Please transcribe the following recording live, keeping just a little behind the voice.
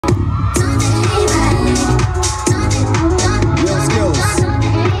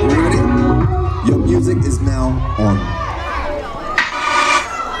music is now on.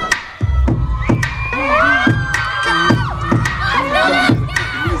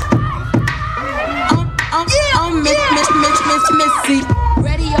 Missy,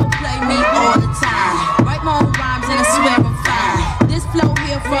 radio play me all the time. Write my own rhymes and I swear I'm fine. This flow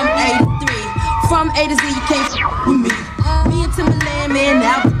here from A to 3. From A to Z, you can't f with me. Me and Timberland, man,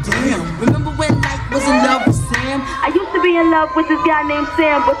 now damn. Remember when Light was in love with Sam? I used to be in love with this guy named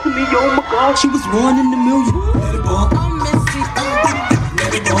Sam, but to me, oh my God, she was 1 in a million. I'm Missy.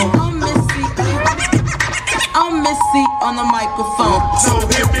 I'm Missy. I'm Missy on the microphone. So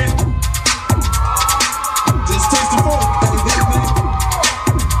hit me. Just taste the phone.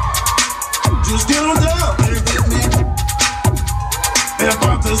 Just get on down and hit me. And if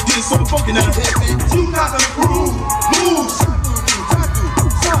I just get so funky now, hit me. You not the groove, move.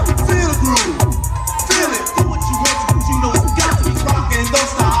 Feel the groove, feel it. Do what you want to, cause you know you got to be rockin'. Don't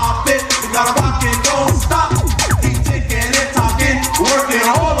stop it. You gotta rock and don't stop. Keep ticking and talking, working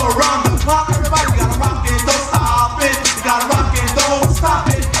all around the clock. Everybody gotta rock and don't stop it. You gotta rock and don't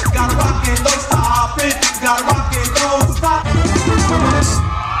stop it. You gotta rock and don't stop it. You gotta rock and don't stop it.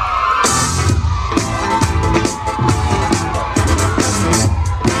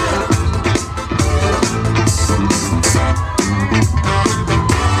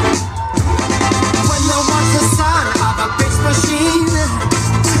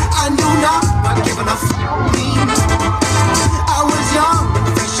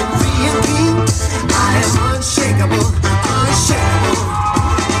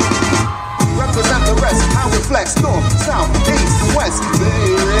 North, south, east, west,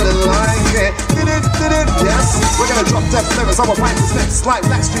 they really like it. Did it, yes. We're gonna drop death lyrics, our pipe is next. Like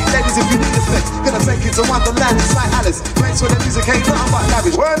Blackstreet ladies, if you need a fix. Gonna take you to Wonderland, it's like Alice. Race where the music ain't nothing but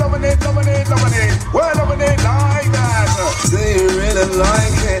lavish. We're loving it, we're loving it like that. They really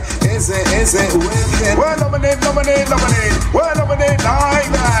like it, is it wicked? We're loving it, we're loving it like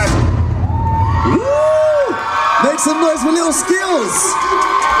that. Woo! Make some noise for Lil Skillz.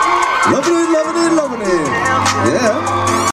 Loving it. Yeah.